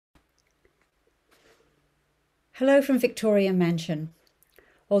Hello from Victoria Mansion.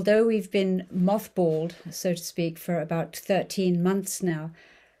 Although we've been mothballed, so to speak, for about 13 months now,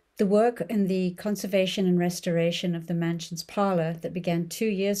 the work in the conservation and restoration of the mansion's parlor that began 2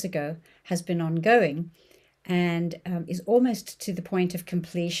 years ago has been ongoing and is almost to the point of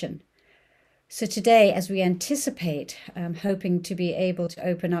completion. So today, as we anticipate hoping to be able to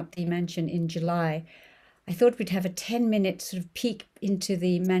open up the mansion in July, I thought we'd have a 10-minute sort of peek into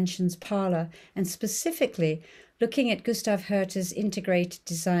the mansion's parlor and specifically looking at Gustave Herter's integrated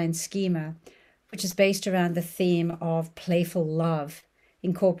design schema, which is based around the theme of playful love,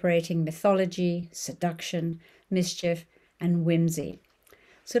 incorporating mythology, seduction, mischief, and whimsy.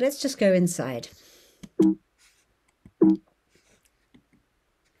 So let's just go inside.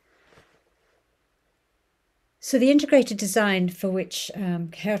 So the integrated design, for which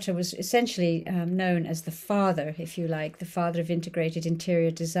Herter was essentially known as the father, if you like, the father of integrated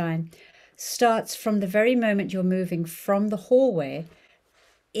interior design, starts from the very moment you're moving from the hallway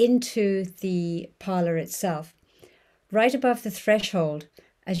into the parlor itself. Right above the threshold,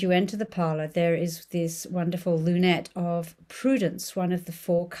 as you enter the parlor, there is this wonderful lunette of prudence, one of the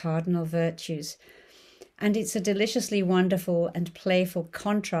four cardinal virtues. And it's a deliciously wonderful and playful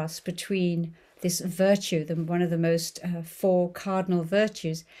contrast between this virtue, one of the most four cardinal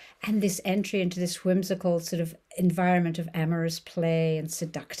virtues, and this entry into this whimsical sort of environment of amorous play and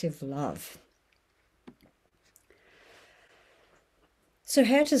seductive love. So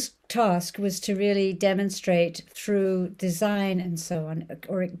Herter's task was to really demonstrate through design and so on,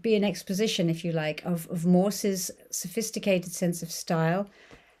 or be an exposition, if you like, of Morse's sophisticated sense of style,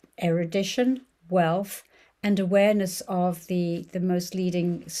 erudition, wealth, and awareness of the most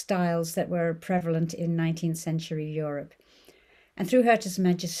leading styles that were prevalent in 19th century Europe. And through Herter's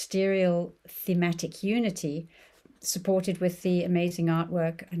magisterial thematic unity, supported with the amazing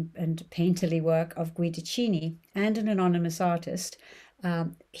artwork and painterly work of Guidicini and an anonymous artist,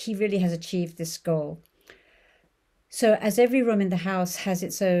 he really has achieved this goal. So as every room in the house has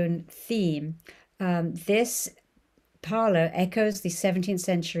its own theme, this parlor echoes the 17th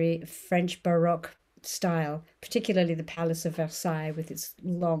century French Baroque style, particularly the Palace of Versailles with its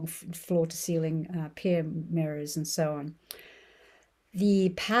long floor-to-ceiling pier mirrors and so on. The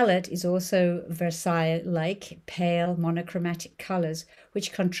palette is also Versailles-like, pale monochromatic colors,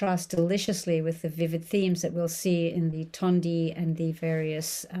 which contrast deliciously with the vivid themes that we'll see in the tondi and the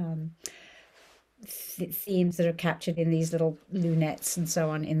various themes that are captured in these little lunettes and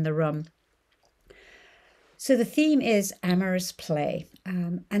so on in the room. So the theme is amorous play,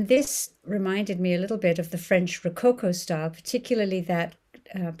 and this reminded me a little bit of the French Rococo style, particularly that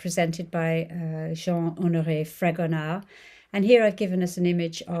presented by Jean-Honoré Fragonard. And here I've given us an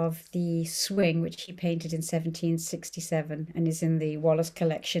image of the swing, which he painted in 1767 and is in the Wallace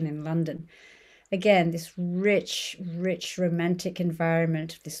collection in London. Again, this rich, romantic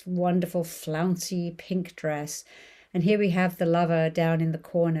environment, this wonderful flouncy pink dress. And here we have the lover down in the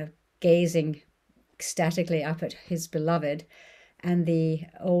corner gazing ecstatically up at his beloved, and the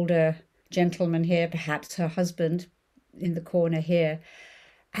older gentleman here, perhaps her husband, in the corner here.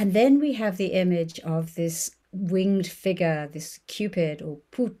 And then we have the image of this winged figure, this Cupid or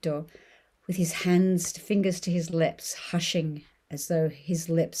Puto, with his fingers to his lips, hushing as though his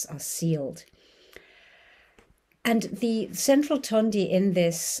lips are sealed. And the central tondi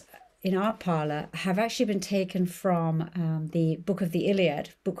in our parlor, have actually been taken from the Book of the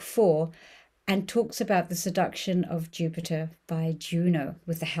Iliad, Book 4, and talks about the seduction of Jupiter by Juno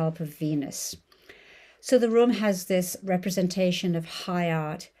with the help of Venus. So the room has this representation of high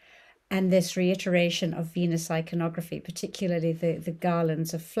art and this reiteration of Venus iconography, particularly the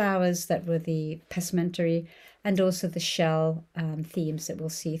garlands of flowers that were the passementerie, and also the shell themes that we'll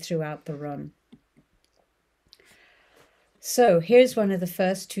see throughout the room. So here's one of the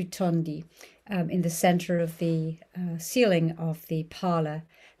first two tondi in the center of the ceiling of the parlor.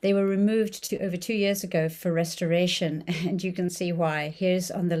 They were removed over 2 years ago for restoration, and you can see why.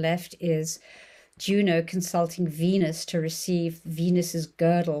 Here's on the left is Juno consulting Venus to receive Venus's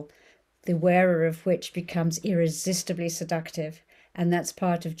girdle, the wearer of which becomes irresistibly seductive. And that's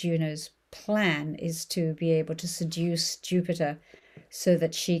part of Juno's plan, is to be able to seduce Jupiter so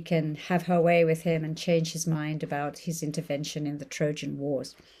that she can have her way with him and change his mind about his intervention in the Trojan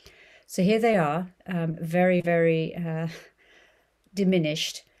Wars. So here they are, very, very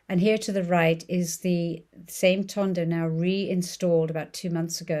diminished. And here to the right is the same tondo now reinstalled about 2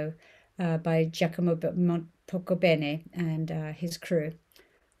 months ago by Giacomo Pocobene and his crew.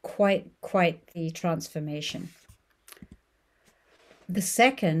 Quite the transformation. The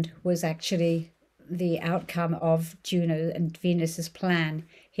second was actually the outcome of Juno and Venus's plan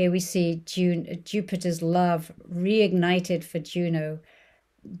Here we see Jupiter's love reignited for Juno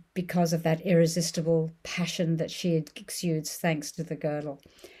because of that irresistible passion that she exudes thanks to the girdle.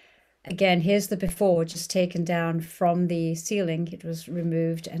 Again, here's the before, just taken down from the ceiling. It was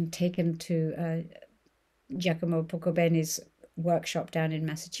removed and taken to Giacomo Pocobene's workshop down in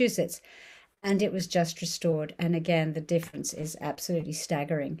Massachusetts, and it was just restored. And again, the difference is absolutely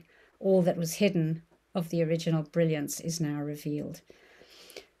staggering. All that was hidden of the original brilliance is now revealed.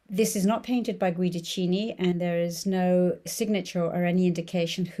 This is not painted by Guidicini, and there is no signature or any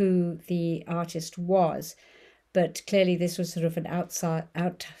indication who the artist was. But clearly this was sort of an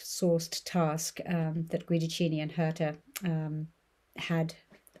outsourced task that Guidicini and Herter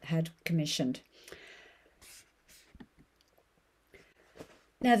had commissioned.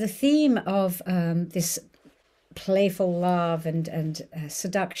 Now, the theme of this playful love and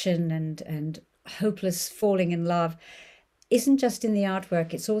seduction and hopeless falling in love isn't just in the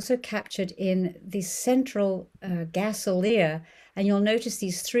artwork, it's also captured in the central gasolier. And you'll notice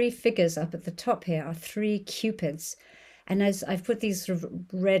these three figures up at the top here are three cupids. And as I've put these sort of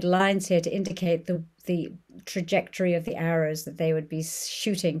red lines here to indicate the trajectory of the arrows that they would be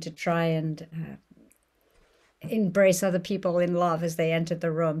shooting to try and embrace other people in love as they entered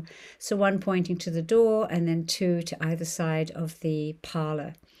the room. So one pointing to the door and then two to either side of the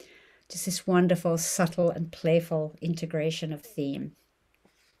parlor. Just this wonderful, subtle and playful integration of theme.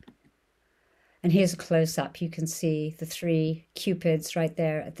 And here's a close-up. You can see the three cupids right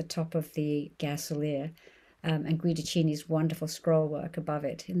there at the top of the gasolier, and Guidicini's wonderful scroll work above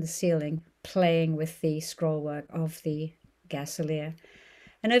it in the ceiling, playing with the scroll work of the gasolier.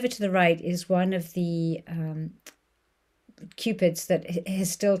 And over to the right is one of the cupids that is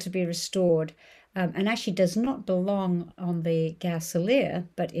still to be restored, and actually does not belong on the gasolier,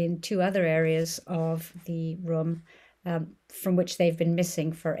 but in two other areas of the room from which they've been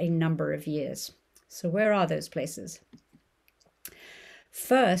missing for a number of years. So where are those places?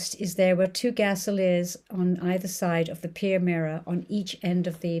 First is there were two gasoliers on either side of the pier mirror on each end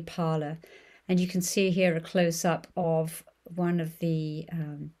of the parlor. And you can see here a close-up of one of the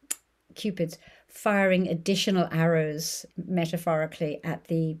cupids firing additional arrows, metaphorically, at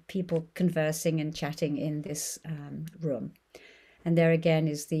the people conversing and chatting in this room. And there again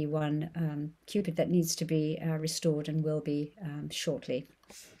is the one cupid that needs to be restored and will be shortly.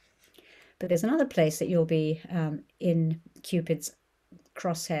 But there's another place that you'll be in Cupid's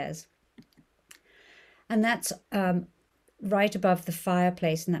crosshairs. And that's right above the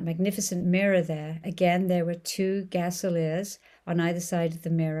fireplace in that magnificent mirror there. Again, there were two gasoliers on either side of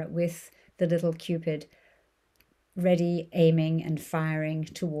the mirror with the little Cupid ready, aiming and firing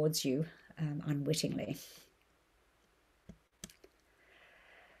towards you unwittingly.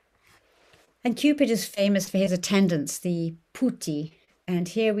 And Cupid is famous for his attendants, the putti. And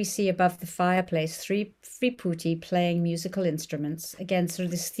here we see above the fireplace three putti playing musical instruments. Again, sort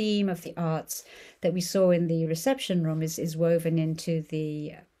of this theme of the arts that we saw in the reception room is woven into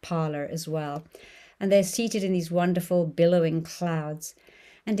the parlor as well. And they're seated in these wonderful billowing clouds.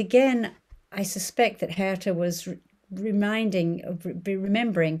 And again, I suspect that Herter was remembering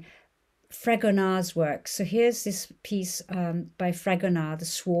Fragonard's work. So here's this piece by Fragonard, The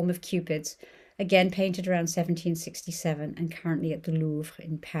Swarm of Cupids, again painted around 1767 and currently at the Louvre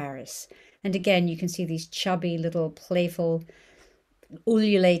in Paris. And again, you can see these chubby little playful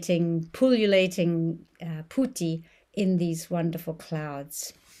pullulating putti in these wonderful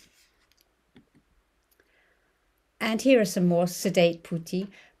clouds. And here are some more sedate putti.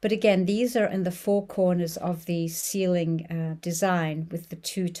 But again, these are in the four corners of the ceiling design with the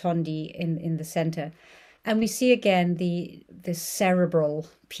two tondi in the center. And we see again the cerebral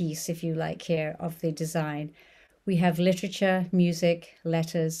piece, if you like, here of the design. We have literature, music,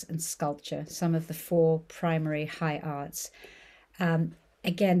 letters, and sculpture, some of the four primary high arts.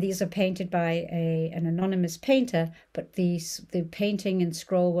 Again, these are painted by an anonymous painter, but the painting and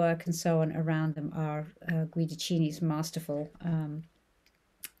scroll work and so on around them are Guidicini's masterful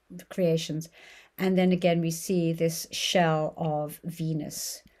creations. And then again, we see this shell of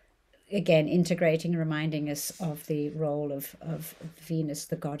Venus, again integrating, reminding us of the role of Venus,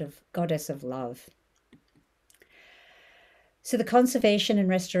 the goddess of love. So the conservation and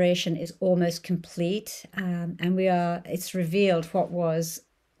restoration is almost complete, and it's revealed what was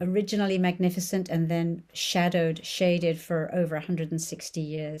originally magnificent and then shaded for over 160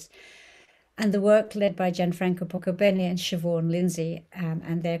 years. And the work led by Gianfranco Poccobene and Siobhan Lindsay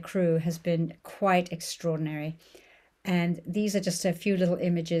and their crew has been quite extraordinary. And these are just a few little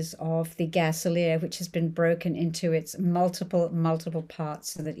images of the gasolier, which has been broken into its multiple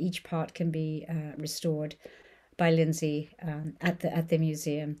parts so that each part can be restored by Lindsay at the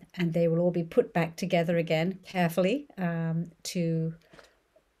museum, and they will all be put back together again carefully to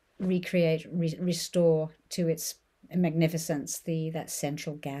recreate, restore to its magnificence that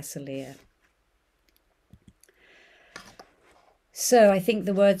central gasolier. So I think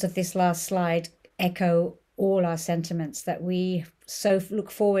the words of this last slide echo all our sentiments, that we so look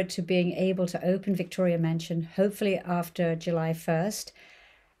forward to being able to open Victoria Mansion, hopefully after July 1st.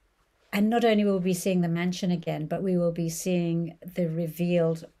 And not only will we be seeing the mansion again, but we will be seeing the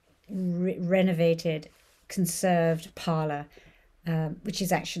revealed, renovated, conserved parlor, which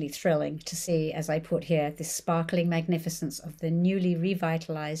is actually thrilling to see, as I put here, this sparkling magnificence of the newly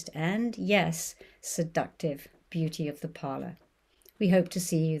revitalized and, yes, seductive beauty of the parlor. We hope to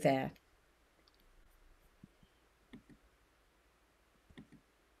see you there.